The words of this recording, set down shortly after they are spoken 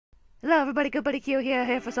Hello everybody, Good Buddy Q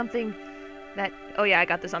here for something that... Oh yeah, I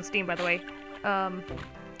got this on Steam, by the way. That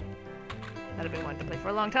I've been wanting to play for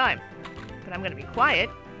a long time. But I'm gonna be quiet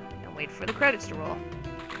and wait for the credits to roll.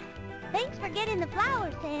 Thanks for getting the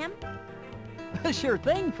flowers, Sam. Sure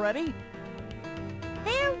thing, Freddy.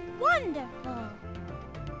 They're wonderful.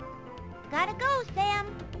 Gotta go, Sam.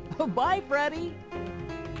 Bye, Freddy.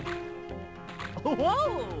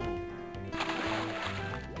 Whoa!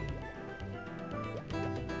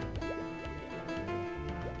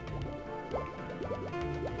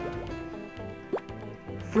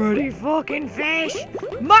 Freddi fucking Fish!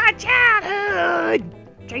 My childhood!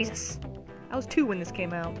 Jesus. I was 2 when this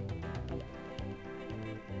came out.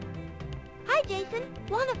 Hi, Jason.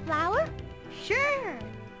 Want a flower? Sure.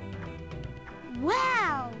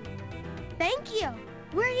 Wow. Thank you.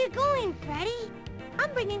 Where are you going, Freddi?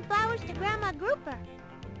 I'm bringing flowers to Grandma Grouper.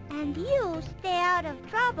 And you stay out of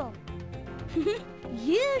trouble.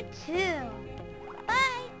 You too.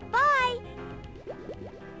 Bye. Bye.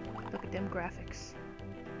 Look at them graphics.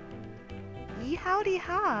 Yee howdy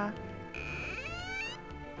ha.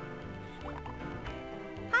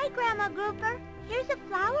 Hi, Grandma Grouper. Here's a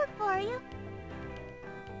flower for you.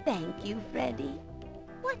 Thank you, Freddi.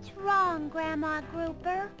 What's wrong, Grandma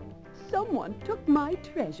Grouper? Someone took my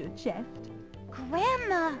treasure chest.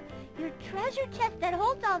 Grandma, your treasure chest that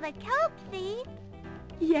holds all the kelp seeds.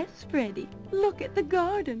 Yes, Freddi. Look at the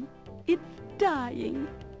garden. It's dying.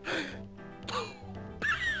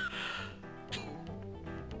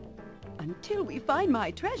 Until we find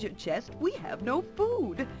my treasure chest, we have no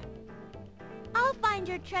food. I'll find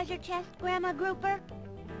your treasure chest, Grandma Grouper.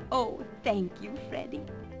 Oh, thank you, Freddi.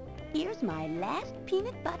 Here's my last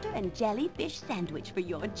peanut butter and jellyfish sandwich for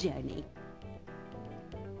your journey.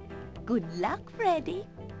 Good luck, Freddi.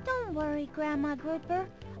 Don't worry, Grandma Grouper.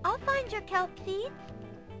 I'll find your kelp seeds.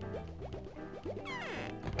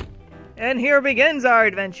 And here begins our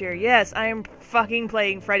adventure. Yes, I am fucking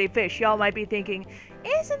playing Freddi Fish. Y'all might be thinking,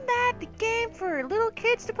 isn't that the game for little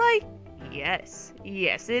kids to play? Yes.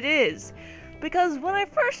 Yes, it is. Because when I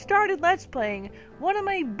first started Let's Playing, one of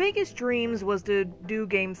my biggest dreams was to do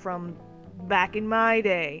games from back in my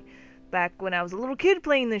day. Back when I was a little kid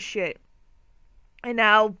playing this shit. And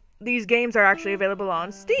now, these games are actually available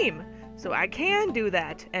on Steam. So I can do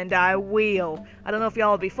that, and I will. I don't know if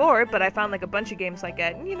y'all will be for it, but I found like a bunch of games like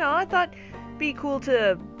that. And, you know, I thought it'd be cool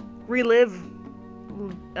to relive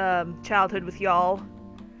childhood with y'all.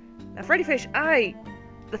 Now, Freddi Fish,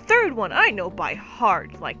 the third one, I know by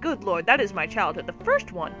heart. Like, good lord, that is my childhood. The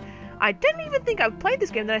first one, I didn't even think I've played this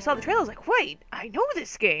game. Then I saw the trailer, I was like, wait, I know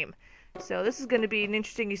this game. So this is going to be an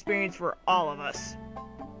interesting experience for all of us.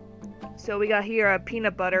 So we got here a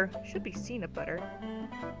peanut butter. Should be peanut butter.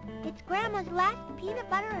 It's Grandma's last peanut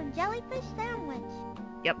butter and jellyfish sandwich.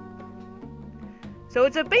 Yep. So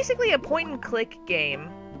it's basically a point-and-click game.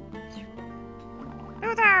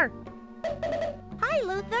 Luther! Hi,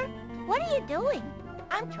 Luther. What are you doing?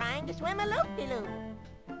 I'm trying to swim a loop-de-loop.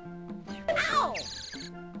 Ow!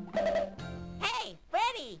 Hey,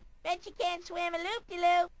 Freddi! Bet you can't swim a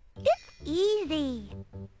loop-de-loop. It's easy.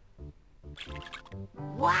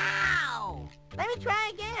 Wow! Let me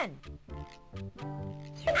try again.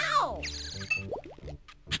 Ow!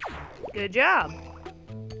 Good job.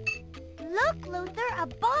 Look, Luther, a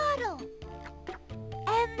bottle.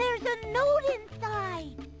 And there's a note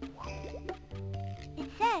inside. It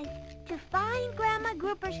says, to find Grandma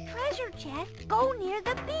Grouper's treasure chest, go near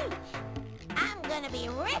the beach. I'm gonna be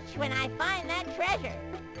rich when I find that treasure.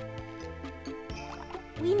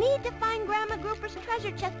 We need to find Grandma Grouper's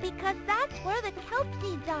treasure chest because that's where the kelp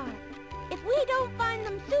seeds are. If we don't find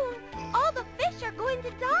them soon, all the fish are going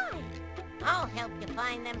to die. I'll help you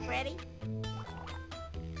find them, Freddi.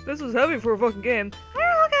 This is heavy for a fucking game. We're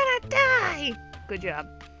all gonna die! Good job.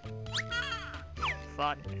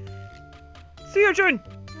 Fun. Sea urchin!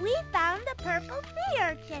 We found a purple sea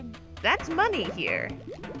urchin. That's money here.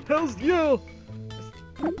 Hell's yeah!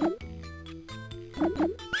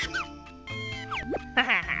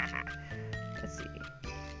 Let's see.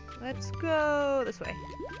 Let's go this way.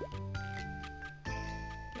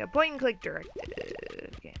 Yeah, point and click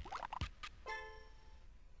directed. Okay.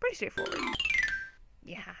 Pretty straightforward.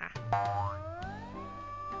 Yeah.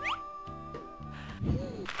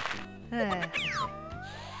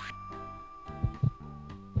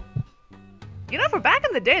 You know, for back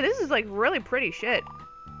in the day, this is like really pretty shit.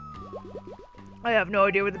 I have no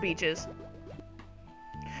idea where the beach is.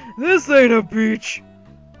 This ain't a beach!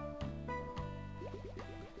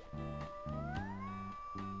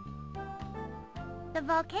 The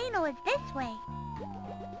volcano is this way.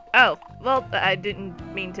 Oh, well, I didn't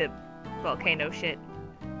mean to volcano shit.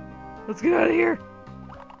 Let's get out of here.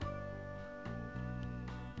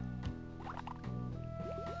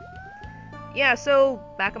 Yeah, so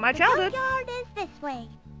back in my childhood. Junkyard is this way.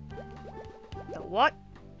 The what?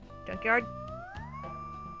 Junkyard?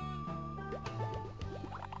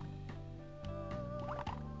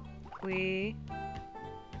 Okay,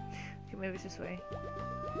 maybe it's this way.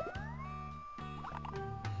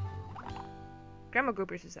 Grandma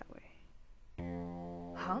Groupers is that way.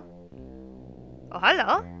 Huh? Oh,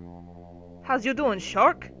 hello. How's you doing,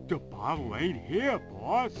 Shark? The bottle ain't here,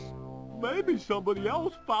 boss. Maybe somebody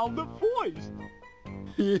else found it first.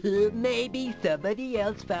 Maybe somebody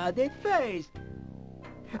else found it first.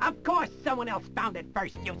 Of course someone else found it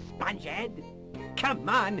first, you spongehead. Come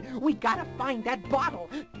on, we gotta find that bottle.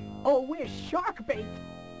 Oh, we're shark bait.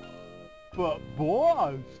 But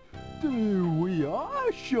boss, we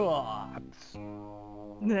are sharks.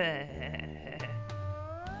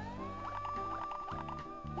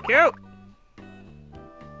 Cute.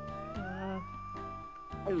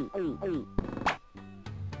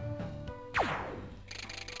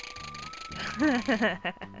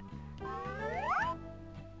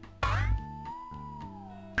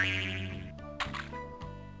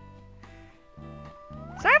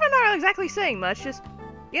 Sorry if I'm not exactly saying much, just,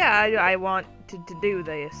 yeah, I want to do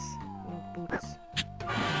this. Boots.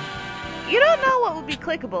 You don't know what would be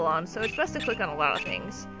clickable on, so it's best to click on a lot of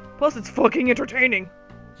things. Plus, it's fucking entertaining.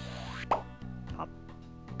 Hop.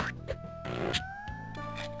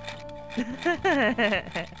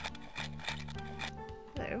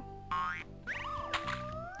 Hello.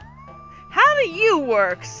 How do you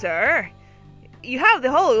work, sir? You have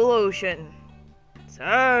the whole illusion.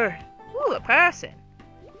 Sir. Ooh, a person.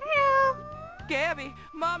 Hello. Gabby,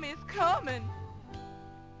 Mommy's coming.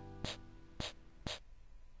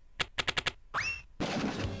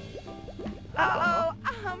 Uh-oh,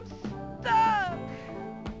 I'm stuck.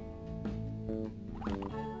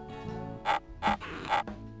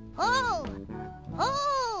 Oh!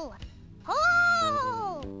 Oh!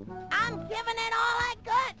 Oh! I'm giving it all I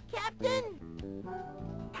got, Captain!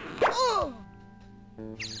 Oh!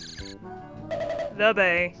 The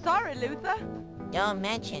bay. Sorry, Luther. Don't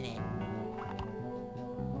mention it.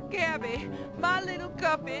 Gabby, my little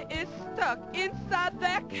guppy is stuck inside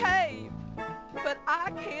that cave. But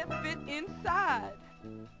I can't fit inside.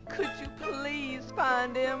 Could you please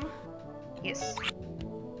find him? Yes.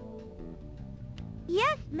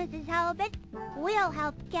 Yes, Mrs. Halibut. We'll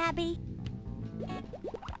help Gabby.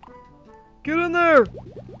 Get in there!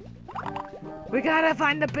 We gotta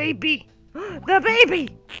find the baby! The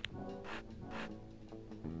baby!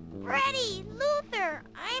 Freddi! Luther!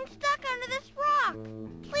 I'm stuck under this rock!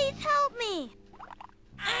 Please help me!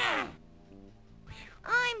 Ah!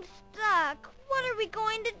 I'm stuck. What are we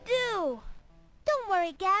going to do? Don't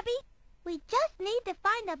worry, Gabby. We just need to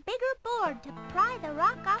find a bigger board to pry the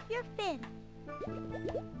rock off your fin.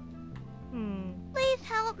 Please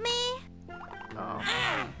help me. Oh.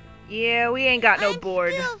 Ah! Yeah, we ain't got no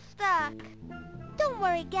board. I'm still stuck. Don't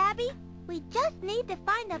worry, Gabby. We just need to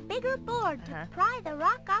find a bigger board to pry the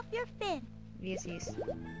rock off your fin. Yes, yes.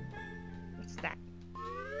 What's that?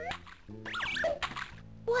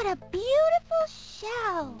 What a beautiful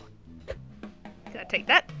shell. Gotta take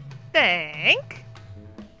that. Thank.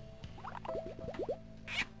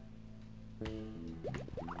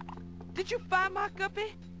 Did you find my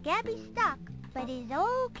guppy? Gabby's stuck, but is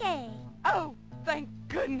okay. Oh, thank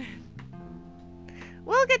goodness.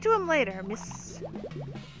 We'll get to him later, miss.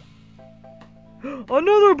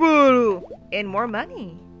 Another bottle! And more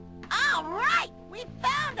money. All right, we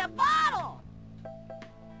found a bottle.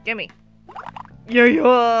 Gimme. Yeah,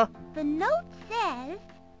 yeah. The note says,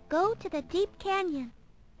 go to the deep canyon.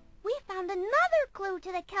 We found another clue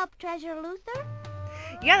to the kelp treasure, Luther.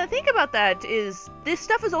 Yeah, the thing about that is, this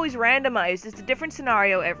stuff is always randomized. It's a different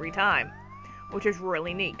scenario every time. Which is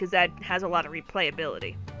really neat, because that has a lot of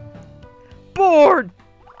replayability. Board!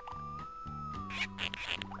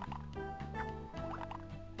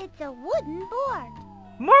 It's a wooden board.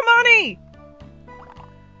 More money!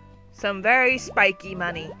 Some very spiky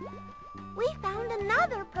money. We found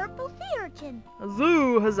another purple sea urchin.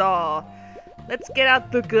 Zoo huzzah! Let's get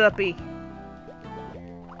out the guppy.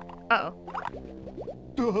 Uh-oh.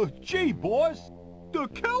 Gee, boss, the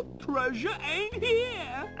kelp treasure ain't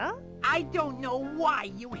here. Oh? I don't know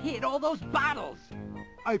why you hid all those bottles.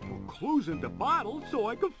 I put clues in the bottle so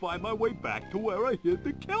I could find my way back to where I hid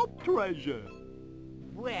the kelp treasure.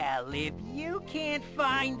 Well, if you can't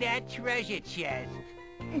find that treasure chest,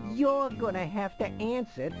 you're gonna have to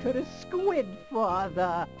answer to the squid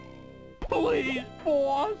father. Please,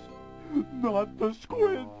 boss, not the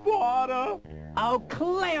squid father. Oh,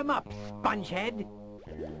 clam up, spongehead.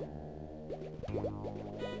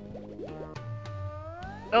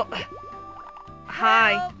 Oh.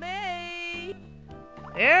 Hi. Help me!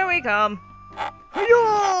 Here we come. There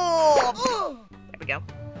we go.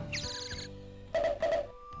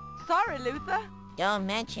 Sorry, Luther. Don't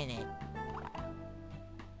mention it.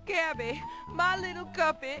 Gabby, my little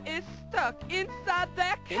guppy is stuck inside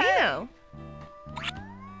that You cave. know.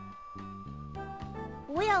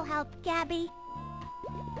 We'll help, Gabby.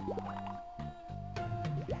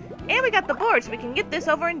 And we got the board so we can get this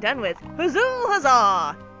over and done with. Huzzoo,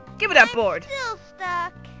 huzzah! Give me that board. Still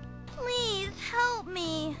stuck. Please help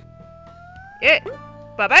me. Yeah.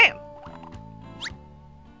 Ba-bam.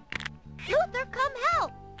 Luther, come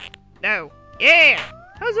help. No. Yeah.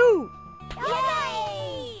 Huzzoo.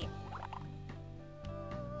 Yay!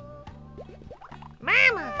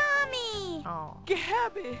 Mama. Mommy. Oh.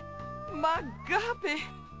 Gabby, my guppy.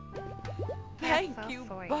 Thank fell you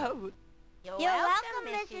for you. both. You're welcome,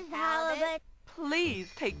 Mrs. Halibut. Please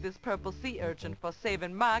take this purple sea urchin for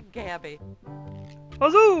saving my Gabby.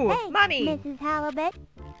 Huzzoo. Thanks, Money. Mrs. Halibut.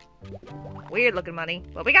 Weird looking money.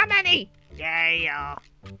 But we got money. Yeah.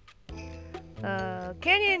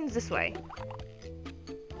 Canyon's this way.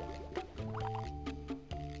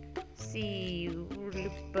 See.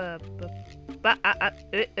 There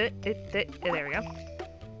we go.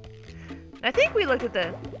 I think we looked at the.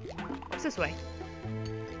 What's this way?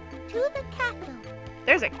 To the castle.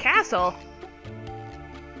 There's a castle.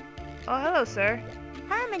 Oh, hello, sir.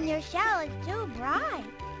 Herman, your shell is too bright.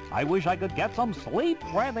 I wish I could get some sleep,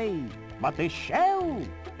 Freddy. But this shell,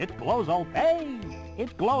 it glows all day.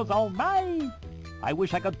 It glows all night. I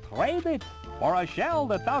wish I could trade it for a shell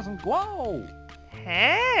that doesn't glow.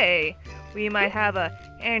 Hey, we might have a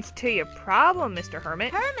answer to your problem, Mr.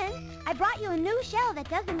 Hermit. Herman, I brought you a new shell that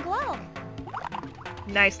doesn't glow.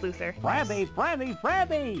 Nice, Luther. Freddy, Freddy,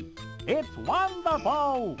 Freddy! It's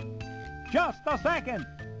wonderful! Just a second.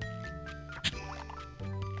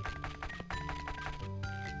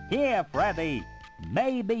 Here, Freddy.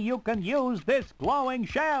 Maybe you can use this glowing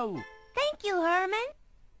shell. Thank you, Herman.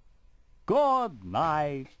 Good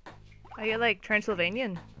night. Are you like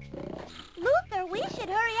Transylvanian? Luther, we should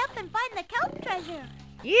hurry up and find the kelp treasure.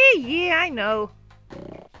 Yeah, I know.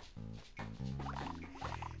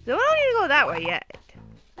 So we don't need to go that way yet.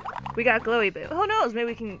 We got glowy, but who knows?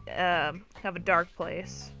 Maybe we can have a dark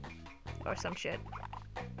place or some shit.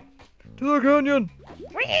 To the canyon.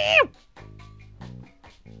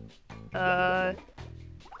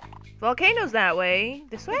 Volcano's that way.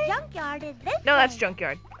 This way? The junkyard is this No, way. that's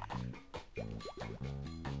junkyard.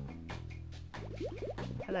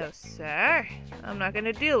 Hello, sir. I'm not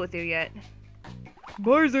gonna deal with you yet.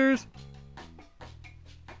 Boizers.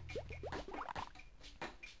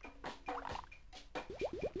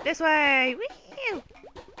 This way. Whee!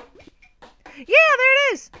 Yeah, there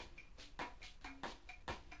it is.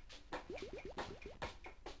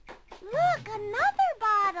 Look, another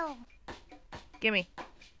bottle. Gimme.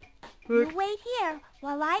 You wait here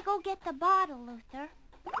while I go get the bottle, Luther.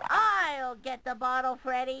 I'll get the bottle,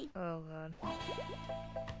 Freddy. Oh god.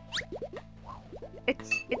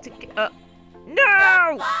 It's a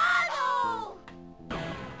no! Bottle!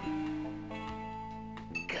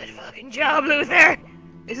 Good fucking job, Luther.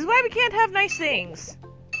 This is why we can't have nice things.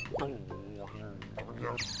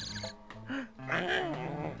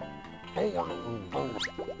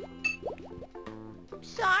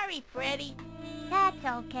 Sorry, Freddy. That's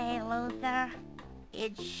okay, Luther.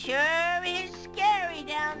 It sure is scary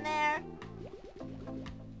down there.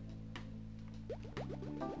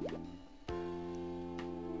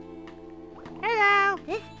 Hello.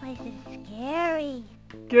 This place is scary.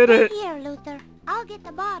 Get it. Here, Luther. I'll get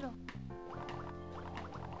the bottle.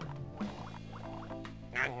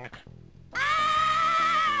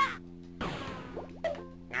 Ah!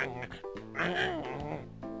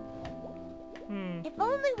 If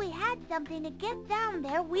only we had something to get down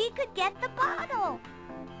there, we could get the bottle.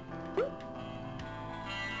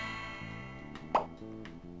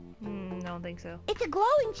 I don't think so. It's a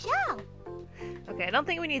glowing shell. Okay, I don't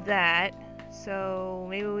think we need that. So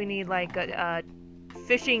maybe we need like a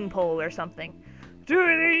fishing pole or something.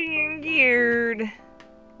 Geared.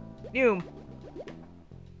 Noom.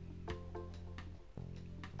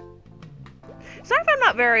 Sorry if I'm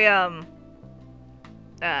not very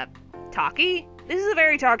talky. This is a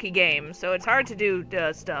very talky game, so it's hard to do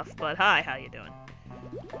stuff. But hi, how you doing?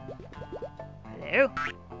 Hello.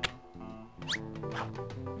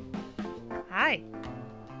 Hi.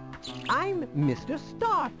 I'm Mr.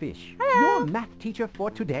 Starfish, Hello. your math teacher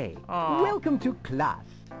for today. Aw. Welcome to class.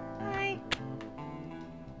 Hi.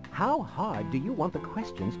 How hard do you want the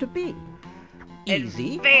questions to be?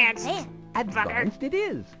 Easy. Advanced. There. Advanced it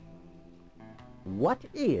is. What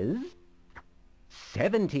is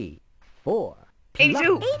 74 plus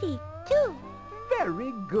 82. 82.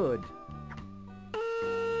 Very good.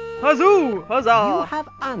 Huzzoo! Huzzah! You have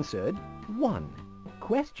answered one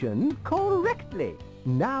question correctly.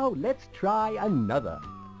 Now let's try another.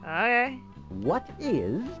 Okay. What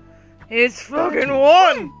is... It's fucking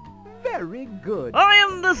one! Very good. I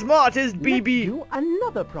am the smartest Let's BB! do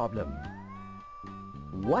another problem.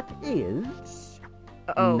 What is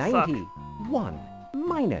Oh, fuck. 91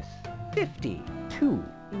 minus 52?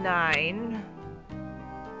 9.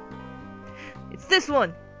 It's this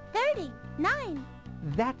one! 39.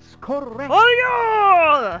 That's correct. Oh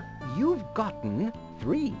yeah! You've gotten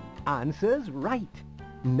 3 answers right.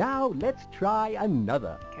 Now let's try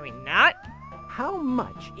another. Can we not? How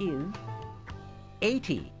much is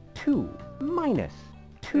 82 minus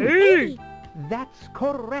 2? Hey! That's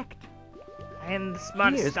correct. I am the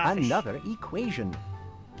smartest Here's starfish. another equation.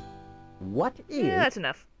 What is... Yeah, that's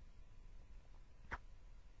enough.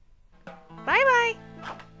 Bye-bye!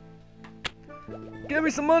 Give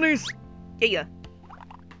me some monies! Yeah.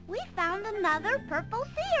 We found another purple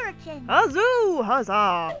sea urchin. Huzzoo!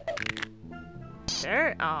 Huzzah!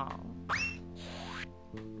 There? Oh.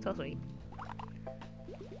 So sweet.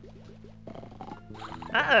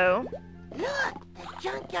 Uh-oh. Look, the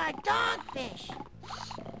junkyard dogfish.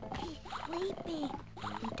 He's sleeping.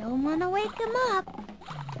 We don't want to wake him up.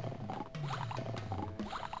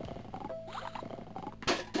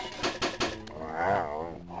 Oh.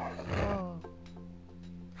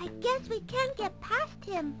 I guess we can't get past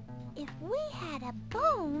him. If we had a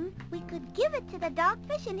bone, we could give it to the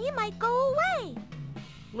dogfish and he might go away.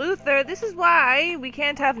 Luther, this is why we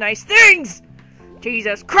can't have nice things!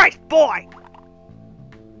 Jesus Christ, boy!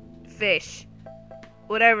 Fish.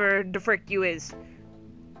 Whatever the frick you is.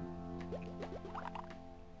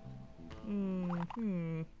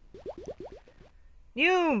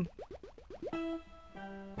 New!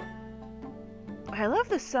 I love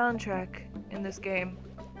the soundtrack in this game.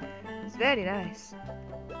 It's very nice.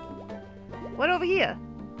 What over here?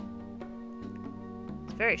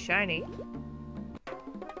 It's very shiny.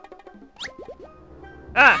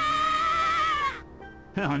 Ah!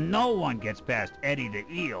 No one gets past Eddie the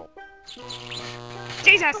eel.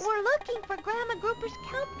 Jesus! But we're looking for Grandma Grouper's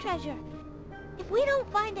Kelp treasure. If we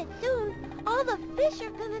don't find it soon, all the fish are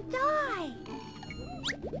gonna die.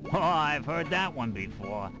 Oh, I've heard that one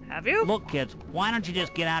before. Have you? Look, kids, why don't you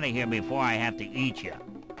just get out of here before I have to eat you?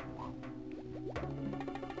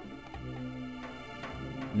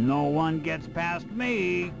 No one gets past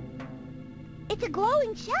me. It's a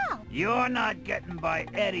glowing shell. You're not getting by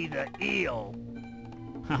Eddie the eel.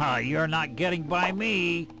 Haha, you're not getting by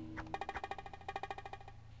me.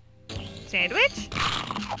 Sandwich?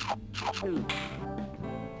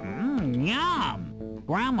 Yum!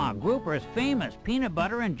 Grandma Grouper's famous peanut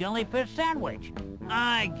butter and jellyfish sandwich.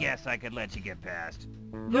 I guess I could let you get past.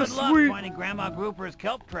 Good Yes, luck sweet. finding Grandma Grouper's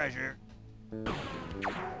kelp treasure.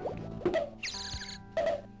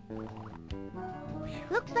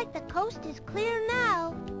 Looks like the coast is clear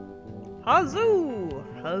now. Huzzoo!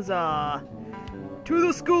 Huzzah! To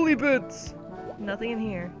the schooly bits! Nothing in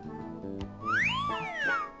here.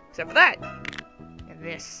 Except for that! And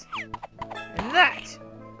this. And that!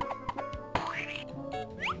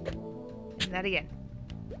 And that again.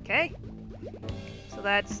 Okay? So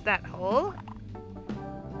that's that hole.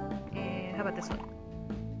 And how about this one?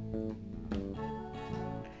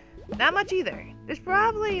 Not much either. There's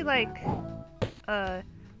probably like...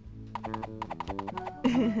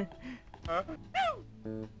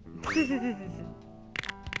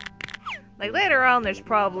 like later on there's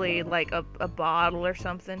probably like a bottle or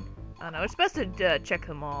something. I don't know, it's best to check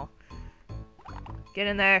them all. Get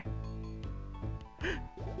in there.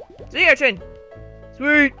 Sea urchin!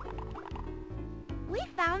 Sweet! We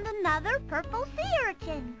found another purple sea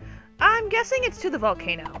urchin. I'm guessing it's to the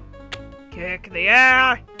volcano. Kick the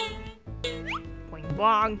air! Boing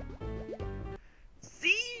bong!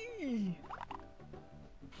 See!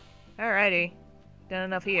 Alrighty. Done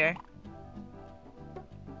enough here.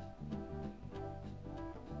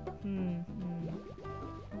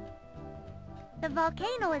 The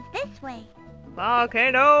volcano is this way.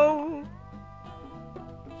 Volcano!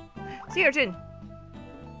 Sea urchin!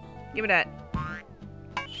 Give me that.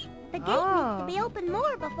 The gate Oh. needs to be open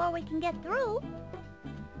more before we can get through.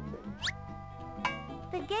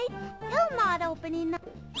 The gate's still not opening.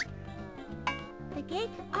 The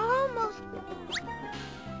gate's almost...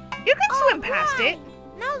 You can swim past it!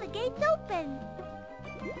 Now the gate's open.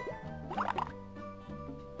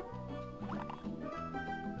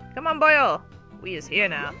 Come on, boyo! We is here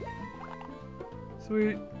now.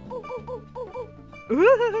 Sweet. Ooh, ooh, ooh, ooh,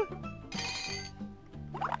 ooh.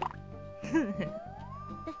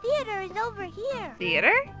 The theater is over here.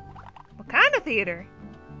 Theater? What kind of theater?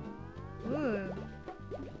 Ooh.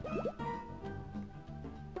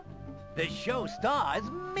 The show stars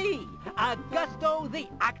me, Augusto the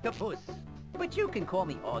Octopus. But you can call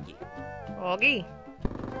me Augie. Augie.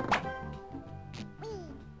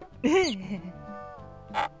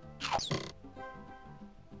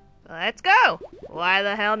 Let's go! Why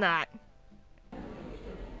the hell not?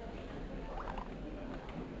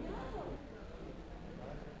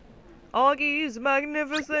 Augie's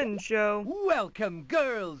Magnificent Show. Welcome,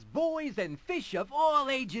 girls, boys, and fish of all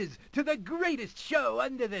ages, to the greatest show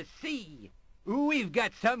under the sea. We've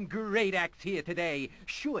got some great acts here today,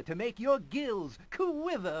 sure to make your gills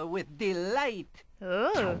quiver with delight.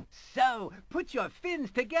 Oh. So, put your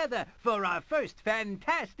fins together for our first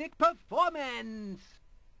fantastic performance.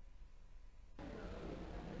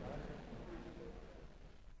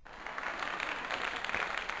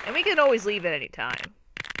 And we can always leave at any time.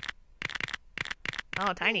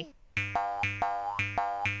 Oh, tiny.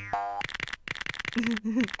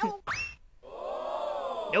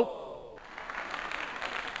 Nope.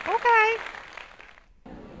 Okay.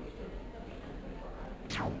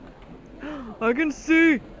 I can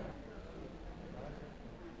see.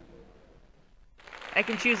 I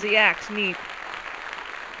can choose the axe. Neat.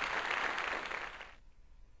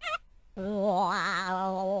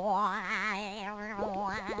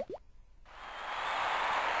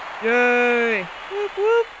 Yay! Whoop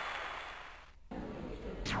whoop!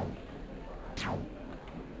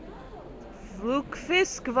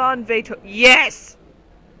 Flugfisk von Veto. Yes!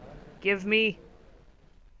 Give me.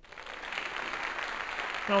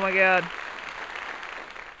 Oh my god.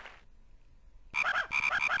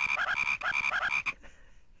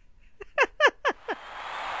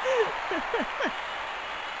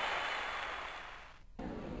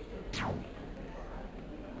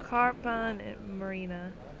 Carpon and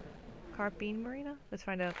Marina. Carpine Marina? Let's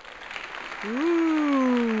find out.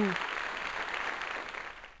 Ooh!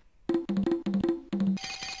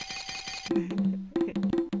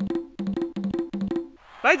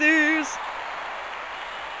 Bye, dudes!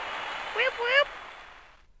 Whip whip!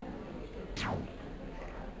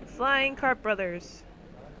 Flying Carp Brothers.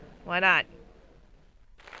 Why not?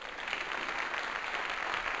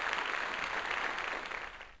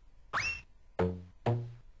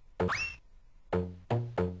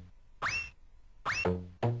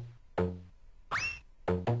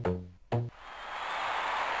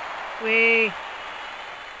 Wee.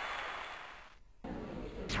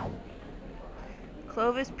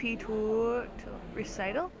 Clovis P. Tour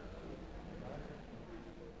recital?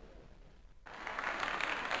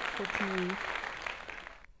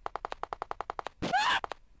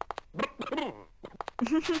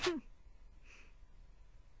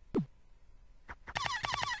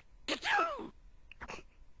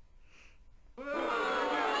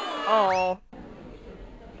 Oh.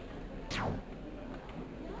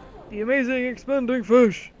 The amazing expanding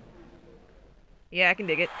fish. Yeah, I can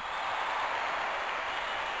dig it.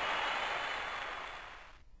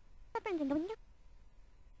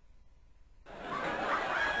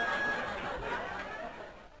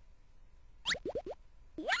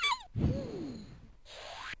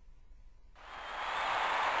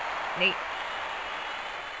 Neat.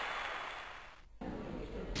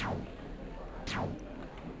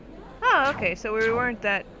 Oh, okay, so we weren't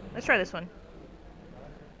that... Let's try this one.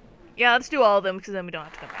 Yeah, let's do all of them, because then we don't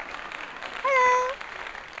have to come back.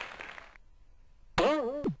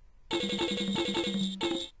 Hello!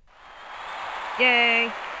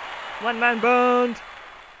 Yay! One man band!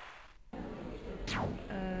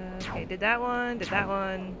 Okay, did that one, that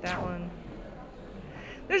one.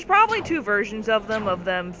 There's probably two versions of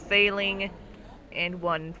them failing and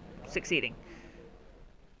one succeeding.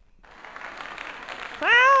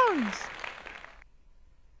 Clowns!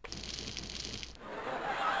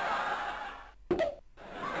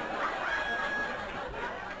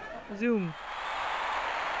 Zoom.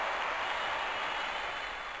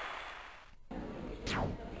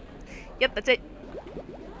 Yep, that's it.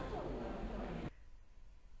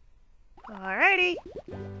 Alrighty.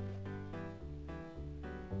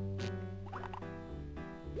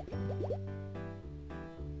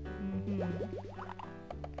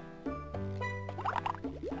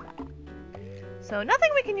 So nothing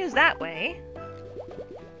we can use that way.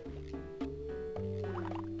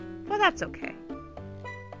 But that's okay.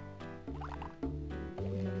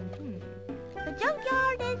 The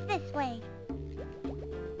junkyard is this way.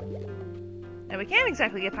 Now we can't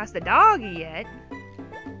exactly get past the doggy yet.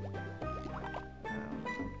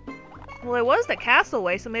 Well, it was the castle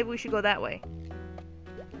way, so maybe we should go that way.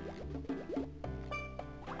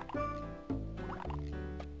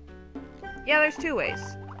 Yeah, there's two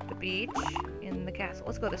ways. The beach and the castle.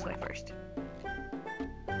 Let's go this way first.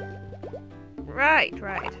 Right.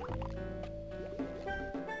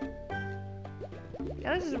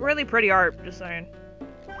 Yeah, this is really pretty art, just saying.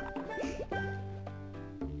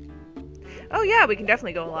 Oh yeah, we can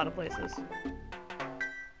definitely go a lot of places.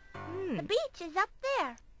 The beach is up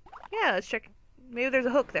there. Yeah, let's check. Maybe there's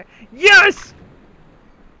a hook there. Yes!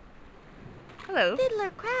 Hello. Fiddler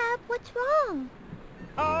Crab, what's wrong?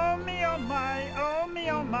 Oh me, oh my, oh me,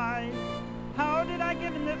 oh my. How did I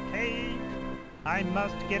get in this cage? I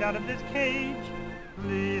must get out of this cage.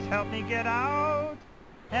 Please help me get out,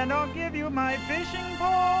 and I'll give you my fishing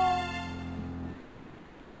pole.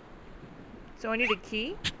 So I need a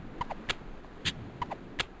key?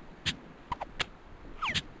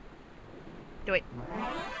 Do it.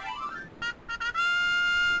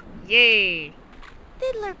 Yay!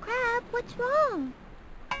 Fiddler Crab, what's wrong?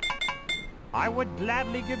 I would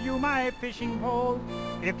gladly give you my fishing pole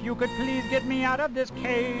if you could please get me out of this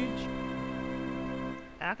cage.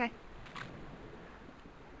 Okay.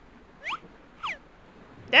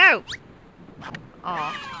 No!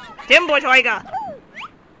 Aw. Timbo Tiger!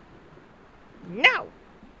 No!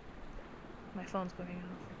 My phone's going off.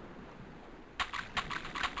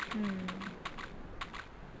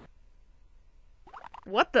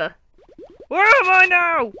 What the? Where am I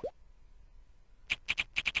now?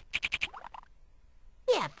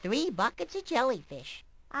 We have 3 buckets of jellyfish.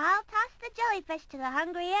 I'll toss the jellyfish to the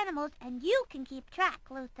hungry animals, and you can keep track,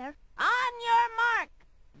 Luther. On your mark.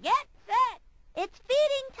 Get set. It's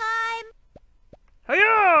feeding time!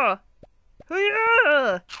 Hiya!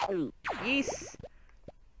 Hiya! Yes.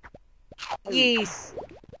 Yes.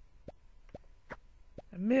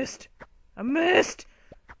 I missed.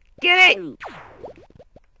 Get it!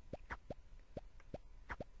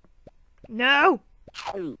 No!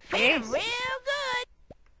 Feeling Yes. real good.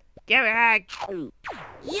 Get back!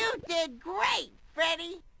 You did great,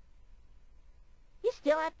 Freddy. You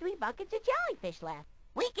still have 3 buckets of jellyfish left.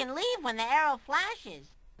 We can leave when the arrow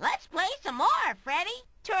flashes. Let's play some more, Freddy.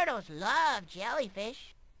 Turtles love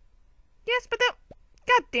jellyfish. Yes, but that...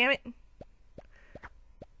 God damn it.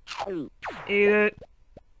 Eat it.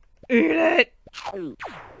 Eat it!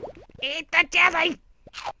 Eat the jelly!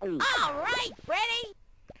 All right, Freddy.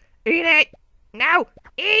 Eat it! Now!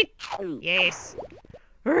 Eat! Yes.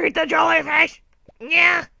 Eat the jellyfish!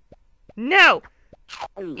 Yeah! No!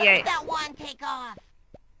 Yes. Let that one take off.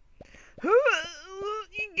 You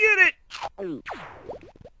get it!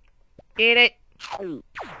 Eat it!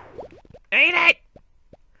 Eat it!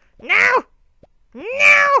 No!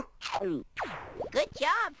 No! Good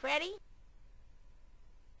job, Freddy.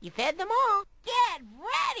 You fed them all. Get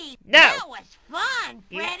ready. No. That was fun,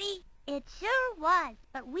 You- Freddy. It sure was,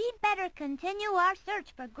 but we'd better continue our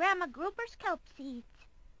search for Grandma Grouper's kelp seeds.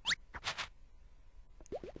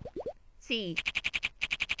 See.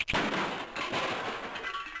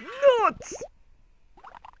 Nuts!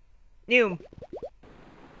 Noom.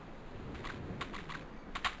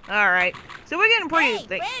 Alright. So we're getting pretty Hey,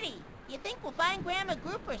 thick. Freddy, you think we'll find Grandma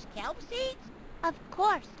Grouper's kelp seeds? Of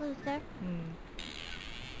course, Luther.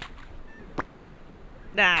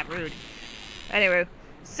 Nah, rude. Anyway,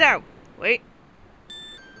 so, wait.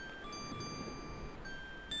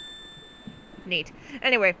 Neat.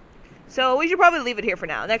 Anyway, so we should probably leave it here for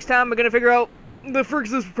now. Next time we're gonna figure out the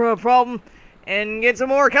frick's this problem and get some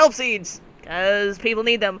more kelp seeds. Because people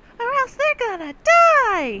need them, or else they're gonna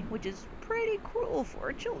die! Which is pretty cruel for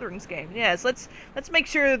a children's game. Yes, let's make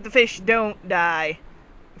sure that the fish don't die.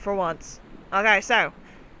 For once. Okay, so,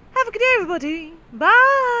 have a good day, everybody.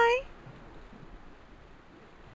 Bye!